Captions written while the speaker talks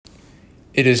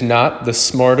It is not the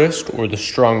smartest or the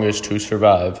strongest who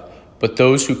survive, but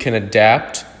those who can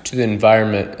adapt to the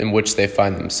environment in which they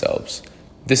find themselves.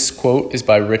 This quote is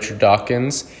by Richard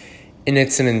Dawkins, and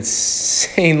it's an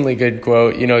insanely good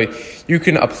quote. You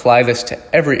can apply this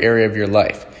to every area of your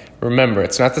life. Remember,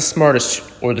 it's not the smartest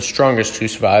or the strongest who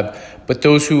survive, but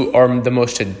those who are the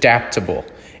most adaptable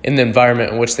in the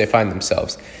environment in which they find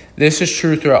themselves. This is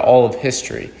true throughout all of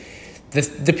history.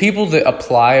 The people that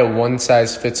apply a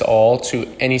one-size-fits-all to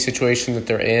any situation that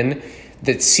they're in,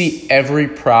 that see every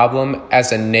problem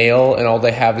as a nail and all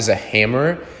they have is a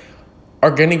hammer,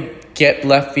 are going to get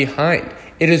left behind.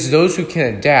 It is those who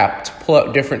can adapt, pull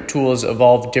out different tools,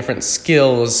 evolve different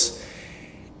skills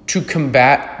to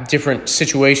combat different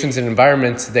situations and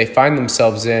environments that they find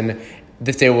themselves in,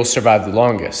 that they will survive the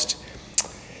longest.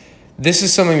 This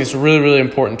is something that's really, really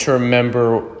important to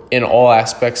remember in all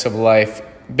aspects of life.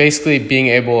 Basically, being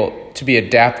able to be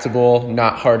adaptable,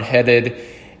 not hard-headed,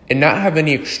 and not have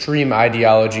any extreme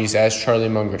ideologies, as Charlie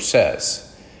Munger says.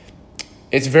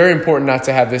 It's very important not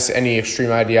to have any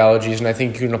extreme ideologies, and I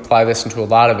think you can apply this into a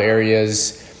lot of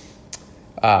areas.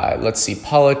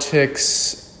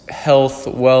 Politics, health,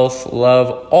 wealth,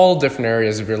 love, all different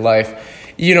areas of your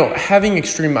life. Having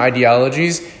extreme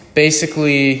ideologies,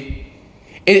 basically,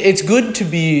 it's good to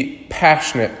be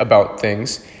passionate about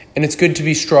things, and it's good to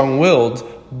be strong-willed,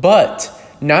 but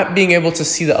not being able to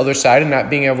see the other side and not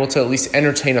being able to at least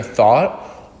entertain a thought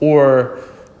or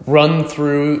run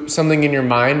through something in your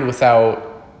mind without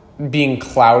being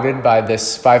clouded by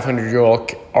this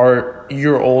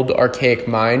 500-year-old archaic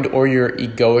mind or your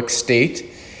egoic state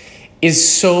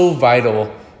is so vital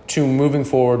to moving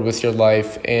forward with your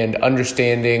life and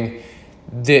understanding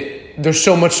that there's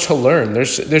so much to learn.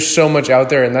 There's so much out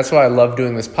there, and that's why I love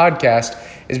doing this podcast,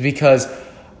 is because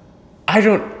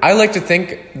I like to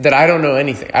think that I don't know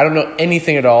anything. I don't know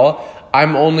anything at all.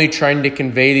 I'm only trying to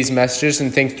convey these messages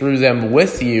and think through them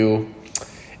with you.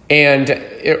 And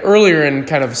earlier in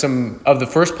kind of some of the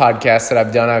first podcasts that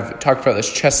I've done, I've talked about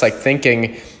this chess-like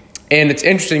thinking. And it's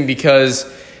interesting because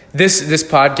this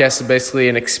podcast is basically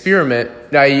an experiment.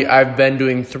 I've been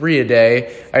doing 3 a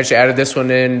day. I just added this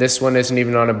one in. This one isn't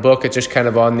even on a book. It's just kind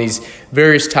of on these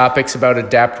various topics about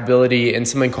adaptability and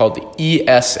something called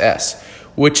ESS,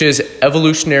 which is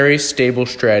evolutionary stable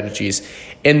strategies.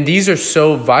 And these are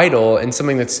so vital and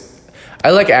something I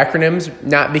like acronyms,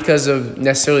 not because of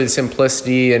necessarily the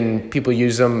simplicity and people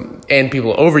use them and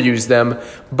people overuse them,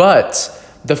 but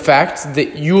the fact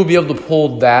that you will be able to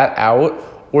pull that out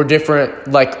or different,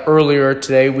 like earlier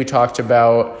today we talked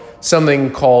about something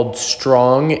called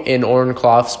STRONG in Oren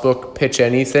Klaff's book, Pitch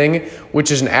Anything, which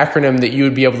is an acronym that you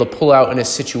would be able to pull out in a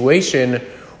situation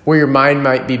where your mind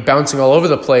might be bouncing all over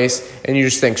the place and you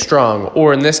just think strong.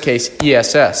 Or in this case,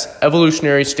 ESS,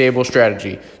 evolutionary stable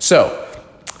strategy. So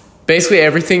basically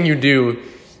everything you do,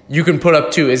 you can put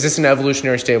up to, is this an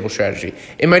evolutionary stable strategy?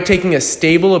 Am I taking a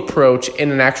stable approach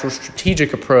and an actual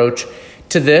strategic approach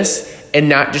to this and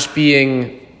not just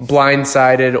being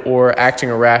blindsided or acting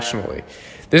irrationally?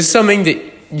 This is something that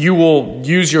you will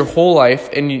use your whole life,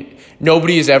 and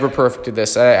nobody is ever perfect at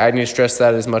this. I need to stress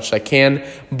that as much as I can.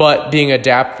 But being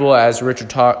adaptable, as Richard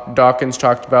Dawkins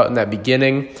talked about in that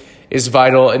beginning, is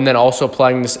vital. And then also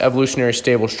applying this evolutionary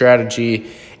stable strategy,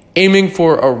 aiming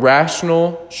for a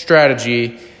rational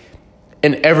strategy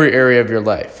in every area of your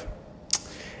life.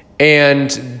 And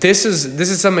this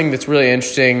is something that's really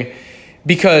interesting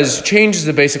because change is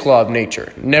the basic law of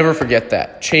nature. Never forget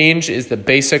that. Change is the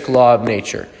basic law of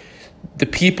nature. The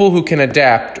people who can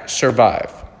adapt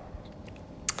survive.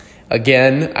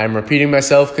 Again, I'm repeating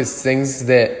myself because things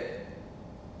that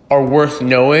are worth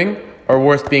knowing are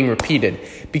worth being repeated.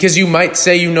 Because you might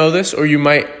say you know this, or you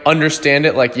might understand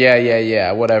it like,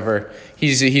 yeah, whatever.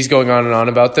 He's going on and on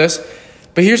about this.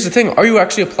 But here's the thing, are you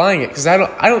actually applying it? Because I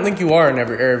don't think you are in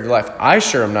every area of your life. I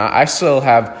sure am not. I still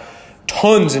have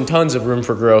tons and tons of room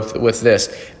for growth with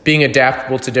this. Being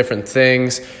adaptable to different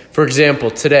things. For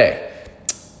example, today,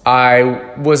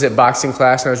 I was at boxing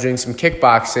class and I was doing some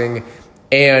kickboxing,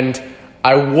 and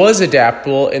I was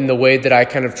adaptable in the way that I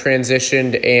kind of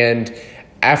transitioned and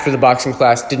after the boxing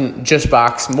class didn't just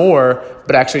box more,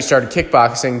 but actually started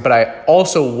kickboxing. But I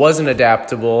also wasn't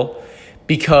adaptable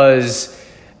because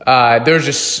there was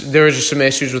just some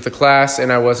issues with the class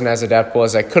and I wasn't as adaptable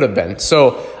as I could have been.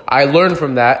 So I learned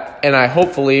from that, and I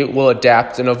hopefully will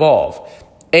adapt and evolve.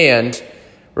 And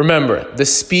remember, the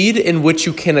speed in which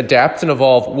you can adapt and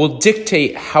evolve will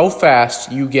dictate how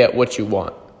fast you get what you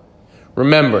want.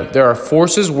 Remember, there are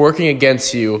forces working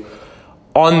against you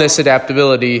on this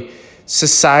adaptability,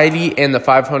 society and the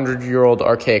 500-year-old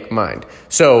archaic mind.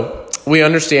 So we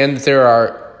understand that there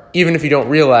are, even if you don't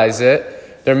realize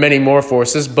it, there are many more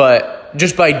forces, but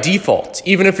just by default,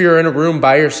 even if you're in a room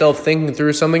by yourself thinking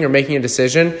through something or making a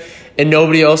decision and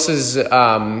nobody else is,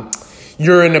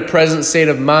 you're in a present state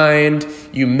of mind,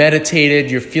 you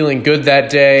meditated, you're feeling good that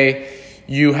day,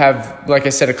 you have, like I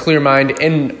said, a clear mind,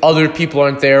 and other people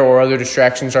aren't there or other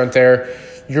distractions aren't there.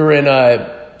 You're in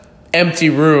a empty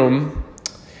room,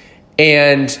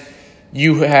 and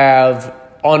you have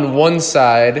on one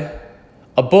side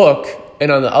a book,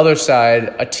 and on the other side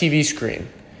a TV screen.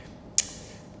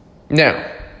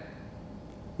 Now,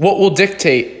 what will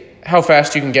dictate how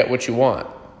fast you can get what you want?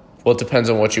 Well, it depends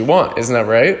on what you want, isn't that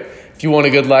right? If you want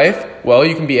a good life, well,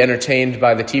 you can be entertained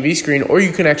by the TV screen, or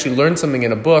you can actually learn something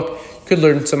in a book. You could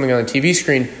learn something on the TV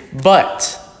screen.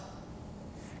 But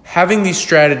having these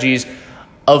strategies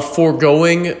of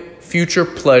foregoing future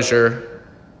pleasure,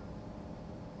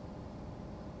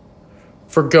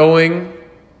 foregoing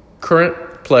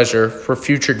current pleasure for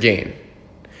future gain.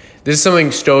 This is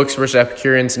something Stoics versus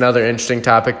Epicureans, another interesting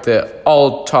topic that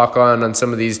I'll talk on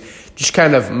some of these just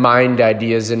kind of mind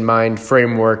ideas and mind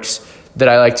frameworks that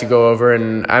I like to go over.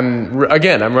 And I'm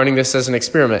running this as an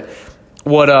experiment.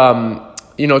 What,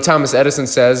 Thomas Edison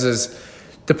says is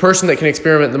the person that can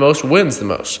experiment the most wins the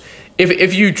most.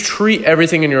 If you treat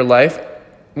everything in your life,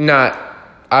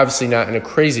 obviously not in a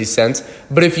crazy sense,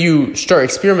 but if you start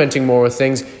experimenting more with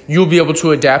things, you'll be able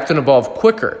to adapt and evolve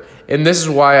quicker. And this is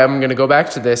why I'm going to go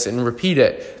back to this and repeat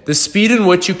it. The speed in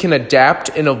which you can adapt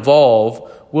and evolve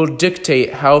will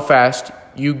dictate how fast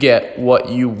you get what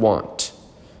you want.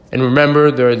 And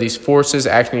remember, there are these forces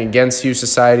acting against you,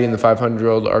 society, and the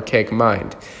 500-year-old archaic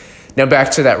mind. Now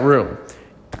back to that room.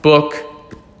 Book,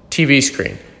 TV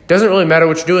screen. Doesn't really matter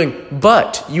what you're doing,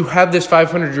 but you have this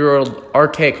 500-year-old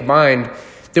archaic mind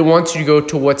that wants you to go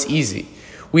to what's easy.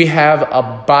 We have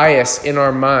a bias in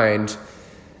our mind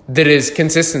that is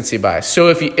consistency bias. So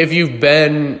if you've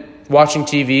been watching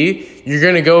TV, you're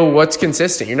going to go what's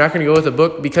consistent. You're not going to go with a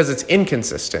book because it's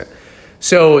inconsistent.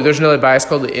 So there's another bias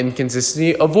called the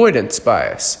inconsistency avoidance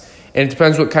bias. And it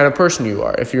depends what kind of person you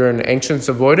are. If you're an anxious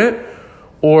avoidant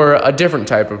or a different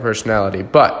type of personality.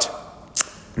 But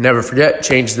never forget,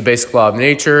 change is the basic law of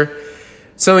nature.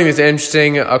 Something that's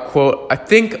interesting, a quote, I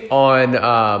think on,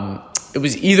 it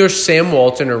was either Sam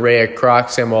Walton or Ray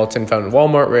Kroc. Sam Walton founded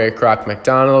Walmart, Ray Kroc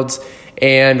McDonald's.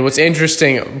 And what's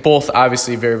interesting, both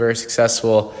obviously very, very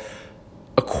successful,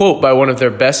 a quote by one of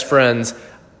their best friends,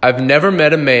 "I've never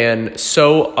met a man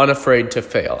so unafraid to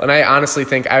fail." And I honestly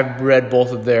think I've read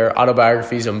both of their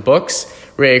autobiographies and books,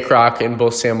 Ray Kroc and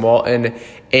both Sam Walton,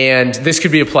 and this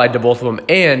could be applied to both of them,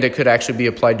 and it could actually be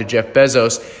applied to Jeff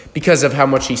Bezos because of how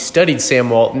much he studied Sam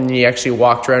Walton. He actually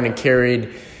walked around and carried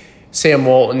Sam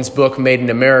Walton's book, Made in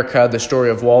America, the story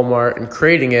of Walmart, and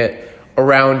creating it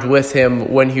around with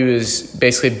him when he was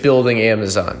basically building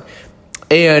Amazon.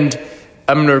 And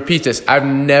I'm going to repeat this. I've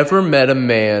never met a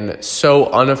man so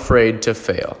unafraid to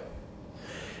fail.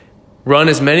 Run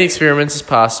as many experiments as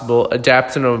possible,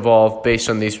 adapt and evolve based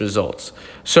on these results.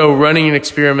 So running an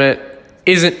experiment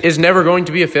is never going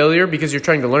to be a failure because you're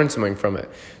trying to learn something from it.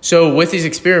 So with these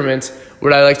experiments,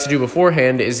 what I like to do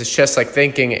beforehand is this chess-like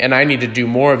thinking, and I need to do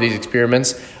more of these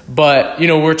experiments. But,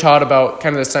 we're taught about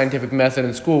kind of the scientific method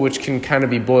in school, which can kind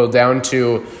of be boiled down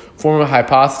to form a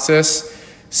hypothesis,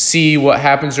 see what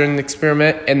happens during the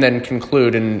experiment, and then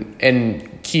conclude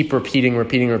and keep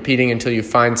repeating until you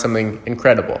find something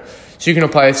incredible. So you can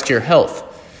apply this to your health.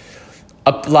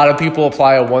 A lot of people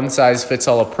apply a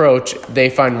one-size-fits-all approach.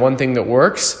 They find one thing that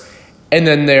works, and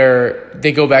then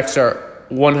they go back to our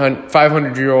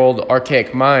 500-year-old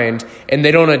archaic mind, and they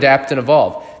don't adapt and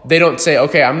evolve. They don't say,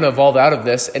 okay, I'm going to evolve out of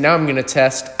this, and now I'm going to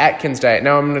test Atkins diet.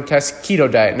 Now I'm going to test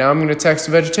keto diet. Now I'm going to test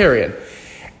vegetarian.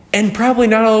 And probably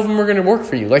not all of them are going to work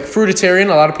for you. Like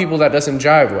fruitarian, a lot of people that doesn't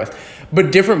jive with.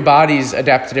 But different bodies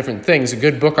adapt to different things. A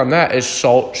good book on that is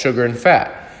Salt, Sugar, and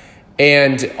Fat.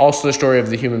 And also The Story of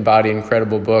the Human Body,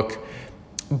 incredible book.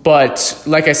 But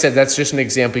like I said, that's just an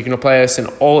example. You can apply this in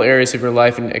all areas of your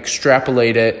life and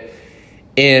extrapolate it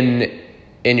in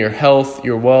your health,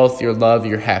 your wealth, your love,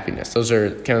 your happiness. Those are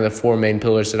kind of the four main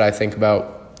pillars that I think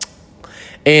about.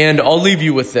 And I'll leave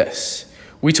you with this.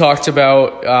 We talked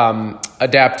about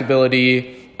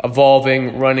adaptability,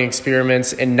 evolving, running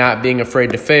experiments, and not being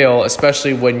afraid to fail,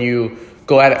 especially when you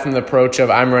go at it from the approach of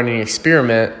I'm running an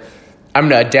experiment. I'm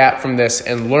going to adapt from this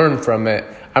and learn from it.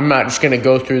 I'm not just going to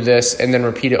go through this and then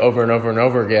repeat it over and over and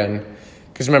over again.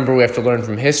 Because remember, we have to learn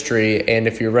from history, and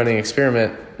if you're running an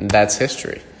experiment, that's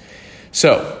history.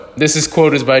 So this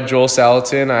quote is by Joel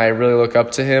Salatin. I really look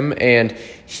up to him, and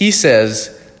he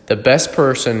says, the best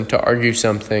person to argue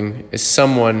something is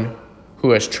someone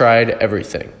who has tried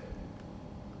everything.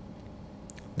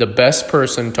 the best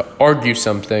person to argue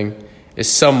something is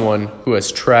someone who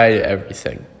has tried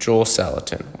everything. Joel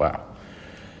Salatin. Wow.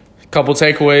 A couple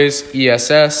takeaways.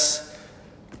 ESS.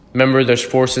 Remember, there's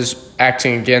forces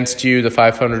acting against you, the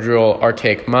 500-year-old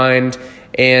archaic mind.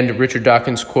 And Richard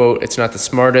Dawkins' quote, it's not the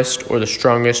smartest or the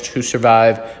strongest who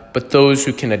survive, but those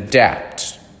who can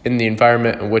adapt in the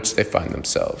environment in which they find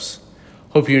themselves.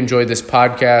 Hope you enjoyed this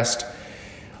podcast.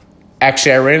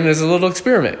 Actually, I ran it as a little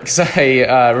experiment because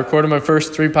I recorded my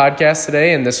first 3 podcasts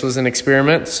today, and this was an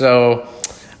experiment. So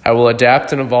I will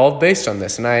adapt and evolve based on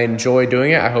this, and I enjoy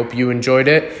doing it. I hope you enjoyed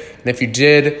it. And if you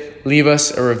did, leave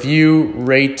us a review,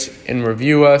 rate, and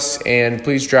review us, and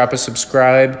please drop a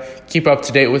subscribe. Keep up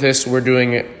to date with us. We're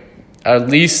doing at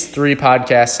least 3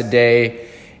 podcasts a day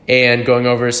and going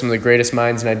over some of the greatest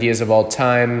minds and ideas of all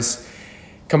times,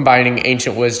 combining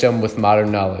ancient wisdom with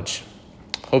modern knowledge.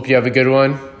 Hope you have a good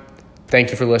one.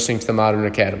 Thank you for listening to the Modern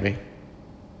Academy.